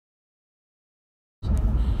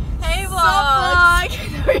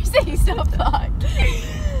the fuck?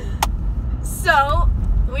 So,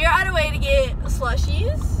 we are on our way to get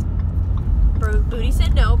slushies. Booty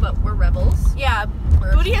said no, but we're rebels. Yeah,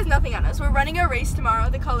 Booty has nothing on us. We're running a race tomorrow,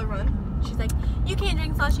 the color run. She's like, you can't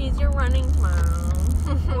drink slushies, you're running tomorrow.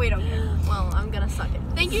 We don't care. Well, I'm gonna suck it.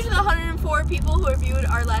 Thank you to the 104 people who reviewed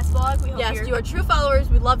our last vlog. We hope Yes, you are true followers,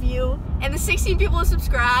 we love you. And the 16 people who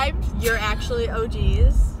subscribed. You're actually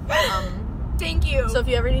OGs. Thank you. So if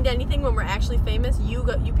you ever need anything when we're actually famous, you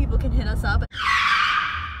people can hit us up.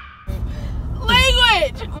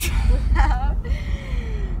 Language!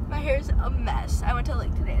 My hair's a mess. I went to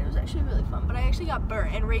Lake today. It was actually really fun, but I actually got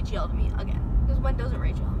burnt, and Rach yelled at me again. Because when doesn't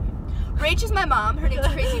Rach yell at me? Rach is my mom. Her name's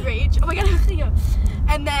Crazy Rach. Oh my god, I'm thinking of.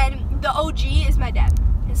 And then the OG is my dad.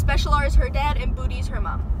 And Special R is her dad, and Booty is her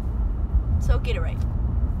mom. So get it right.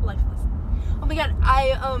 Lifeless. Oh my god,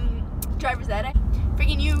 driver's ed.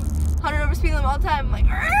 Freaking you, 100 over speed limit all the time. I'm like,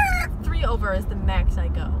 argh! 3 over is the max I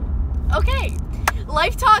go. Okay.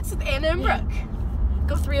 Life talks with Anna and Brooke.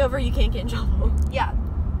 Go 3 over, you can't get in trouble. Yeah.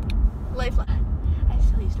 Life. I have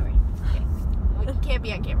to tell you a story. Okay. It can't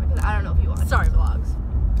be on camera because I don't know if you want. Sorry, vlogs.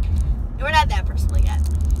 We're not that personal yet.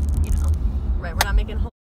 You know. Right, we're not making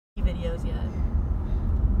whole videos yet.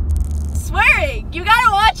 Swearing! You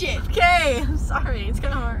gotta watch it! Okay, I'm sorry, it's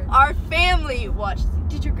kinda hard. Our family watched it.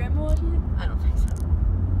 Did your grandma watch it? I don't think so.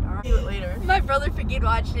 I'll do it later. My brother freaking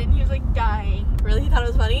watched it and he was like dying. Really? He thought it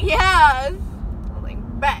was funny? Yeah! I was like,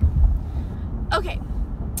 bet. Okay.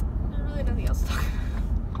 There's really nothing else to talk about.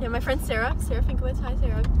 Yeah, my friend Sarah Finkowitz, hi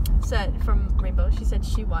Sarah, said from Rainbow, she said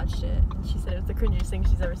she watched it and she said it was the cringiest thing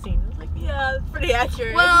she's ever seen. I was like, yeah, it's pretty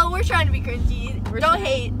accurate. Well, we're trying to be cringy. Don't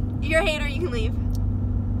hate. You're a hater, you can leave.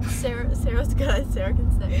 Sarah's good. Sarah can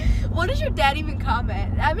stay. What does your dad even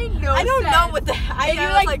comment? I mean, no I don't sense. know what the. And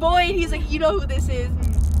you're like, boy, and he's like, you know who this is.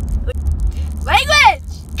 Language!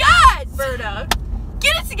 God! Berta.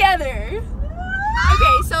 Get it together!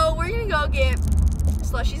 Okay, so we're gonna go get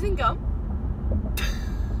slushies and gum.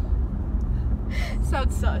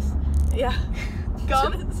 Sounds sus. Yeah.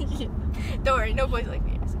 Gum? Don't worry, no boys like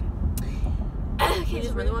me. Okay, I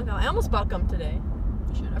just really want gum. I almost bought gum today.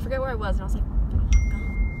 I forget where I was, and I was like,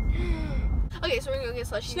 okay, so we're gonna go get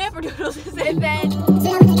slushies. Snapperdoodles is it? And then.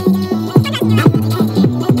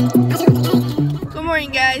 Good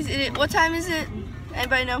morning, guys. What time is it?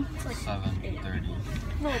 Anybody know? It's like 7:30.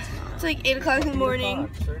 No, it's not. It's like 8 o'clock in the morning.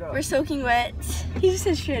 We're soaking wet. He just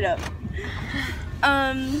said straight up.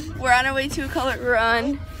 We're on our way to a color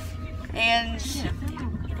run, and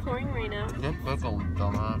Pouring rain out. Get buckled,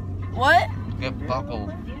 dumbass. what? Get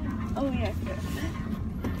buckled. Oh yeah.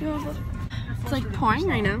 It's like pouring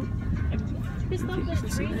rain out.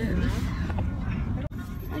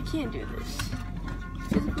 I can't do this.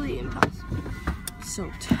 Physically impossible.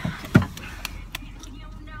 Soaked.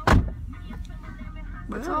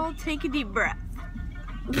 Let's all take a deep breath.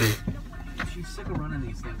 She's sick of running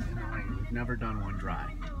these things in the rain. We've never done one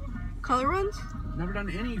dry. Color runs? Never done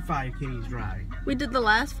any 5Ks dry. We did the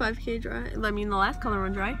last 5K dry. I mean, the last color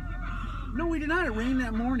run dry. No, we did not. It rained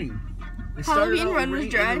that morning. It Halloween started out run was in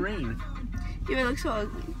dry? the rain. Yeah, it looks so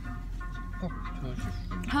ugly.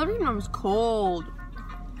 Halloween run was cold.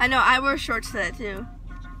 I know. I wore shorts to that too.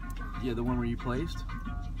 Yeah, the one where you placed.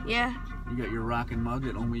 Yeah. You got your rockin' mug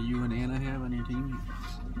that only you and Anna have on your team.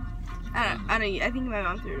 I think my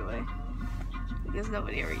mom threw it away because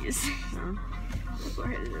nobody ever used it. No. The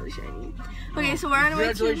forehead is really shiny. Okay, so we're on our way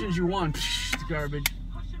to. Congratulations, you won. Psh, it's garbage.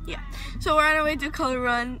 Yeah. So we're on our way to a color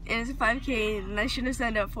run, and it's a 5K, and I shouldn't have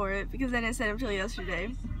signed up for it because I didn't sign up till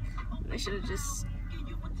yesterday. I should have just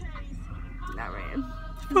not ran.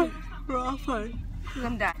 We're all fine. Because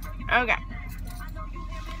I'm dying. Okay.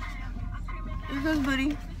 Here goes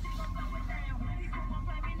Booty.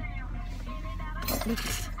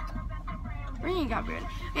 We ain't copyright.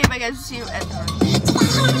 Okay, bye guys. We'll see you at the run.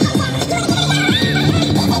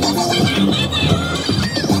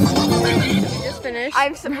 Just finished.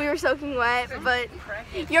 We were soaking wet, but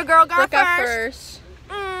your girl got Brooke got first. first.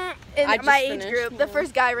 In I just my age finished. group, the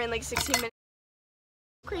first guy ran like 16 minutes.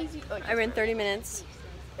 Crazy. Oh, I ran 30 minutes.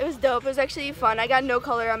 it was dope. It was actually fun. I got no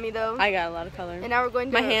color on me though. I got a lot of color. And now we're going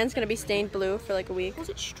to. My hand's gonna be stained blue for like a week. Was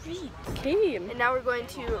it street? Okay. And now we're going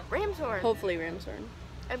to Ramshorn. Hopefully Ramshorn.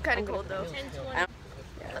 I'm kind of cold though.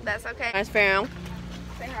 But that's okay. Nice Pharaoh.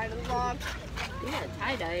 Say hi to the vlog. You got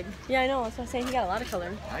tie-dyed. Yeah, I know. That's what I'm saying. He got a lot of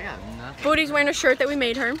color. I got nothing. Booty's wearing a shirt that we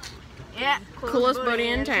made her. Yeah. Coolest booty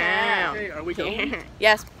in town. Hey, are we going?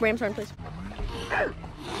 Yes, Ramshorn, please.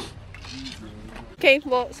 Okay,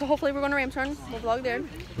 well, so hopefully we're going to Ramshorn. We'll vlog there.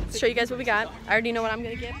 Show you guys what we got. I already know what I'm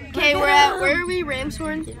gonna get. Okay, where are we?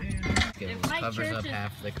 Ramshorn? Covers up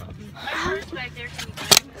half the cup.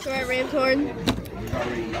 So we're at Ramshorn.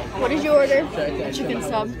 What did you order? Chicken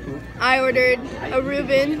sub. I ordered a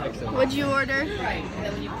Reuben. What'd you order?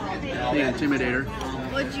 The Intimidator.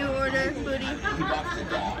 What'd you order, Booty?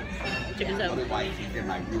 Chicken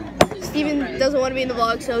sub. Steven doesn't want to be in the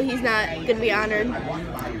vlog, so he's not going to be honored.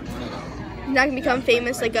 He's not going to become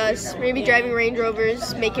famous like us. We're going to be driving Range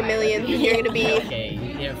Rovers, making millions, and you're going to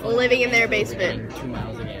be living in their basement. 2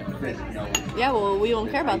 miles again. Yeah, well, we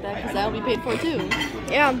won't care about that because that'll be paid for too.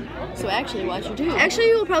 Yeah. So actually, watch you do. Actually,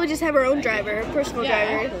 we'll probably just have our own driver, a personal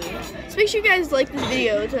driver. So make sure you guys like this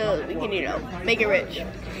video so we can, you know, make it rich.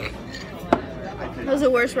 That was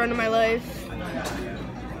the worst run of my life.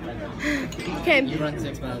 Okay. You run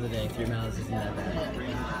 6 miles a day. 3 miles isn't that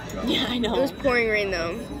bad. Yeah, I know. It was pouring rain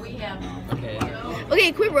though. Okay.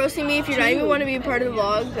 Okay, quit roasting me. If you're not even want to be a part of the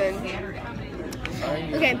vlog, then.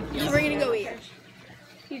 Okay, so we're gonna go eat.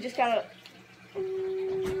 You just gotta.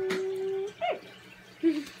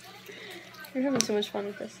 You're having so much fun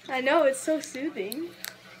with this. I know, it's so soothing.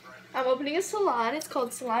 I'm opening a salon. It's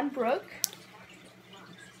called Salon Brook.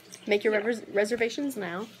 Make your reservations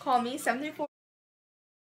now. Call me 734.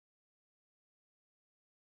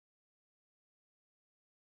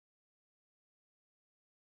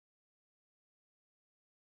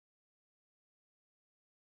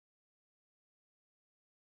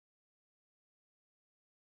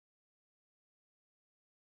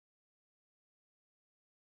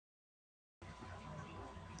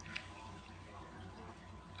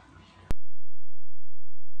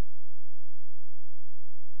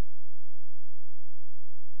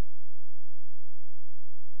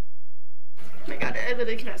 Oh my god, I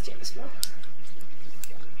literally cannot stand the smell.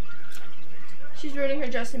 She's ruining her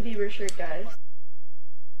Justin Bieber shirt, guys.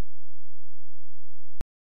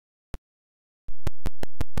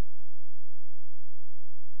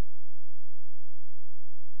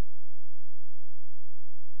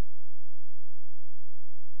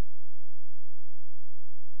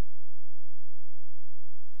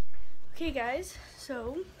 Okay guys,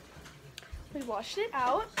 so we washed it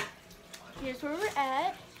out. Here's where we're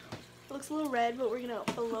at. It looks a little red, but we're gonna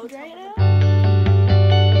blow dry it now.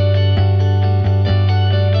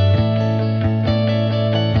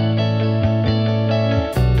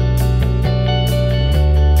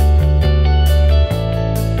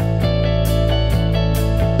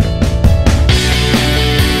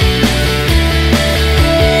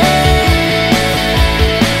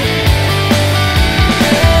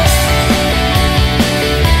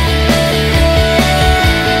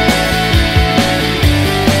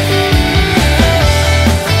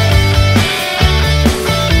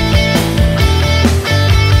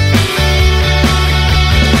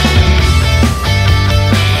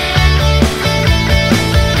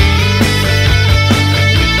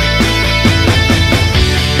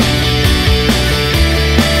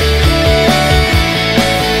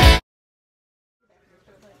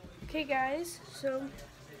 Okay guys, so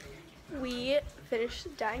we finished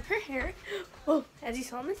dyeing her hair. Oh, as you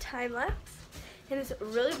saw in the time lapse, and it's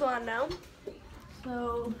really blonde now.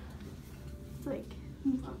 So, like,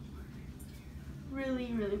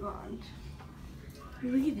 really, really blonde.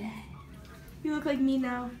 Look at that. You look like me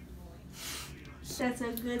now. That's a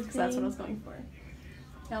good thing. That's what I was going for.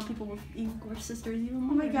 Now people we're sisters even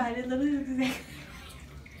more. Oh my god, it literally looks exactly.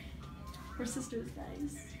 We're sisters,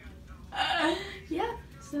 guys. Yeah,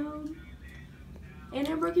 so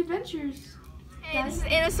Anna Brook Adventures. And this is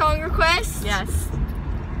Anna's song request. Yes.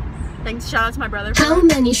 Thanks, shout out to my brother. How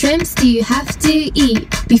many shrimps do you have to eat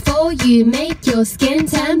before you make your skin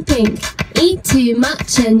turn pink? Eat too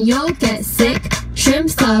much and you'll get sick.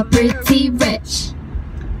 Shrimps are pretty rich.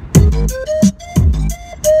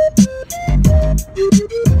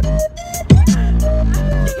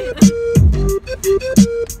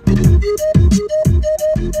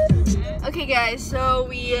 Okay guys, so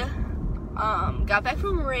we got back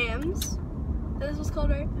from Rams. This was called,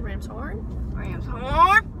 right? Ramshorn.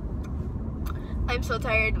 Ramshorn. I'm so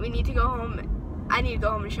tired. We need to go home. I need to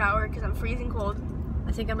go home and shower because I'm freezing cold.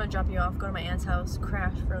 I think I'm gonna drop you off, go to my aunt's house,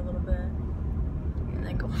 crash for a little bit, and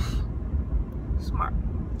then go. Smart.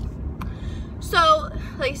 So,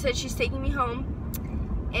 like I said, she's taking me home,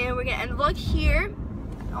 and we're gonna end the vlog here.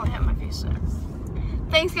 I only have my face there.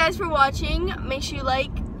 Thanks guys for watching. Make sure you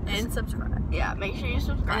like And subscribe. Yeah, make sure you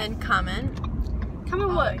subscribe. And comment.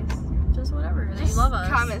 Comment what? Just whatever. That Just you love us.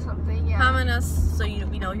 comment something, yeah. Comment us so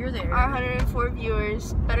we know you're there. Our 104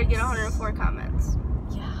 viewers better get 104 comments.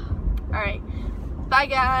 Yeah. Alright. Bye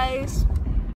guys.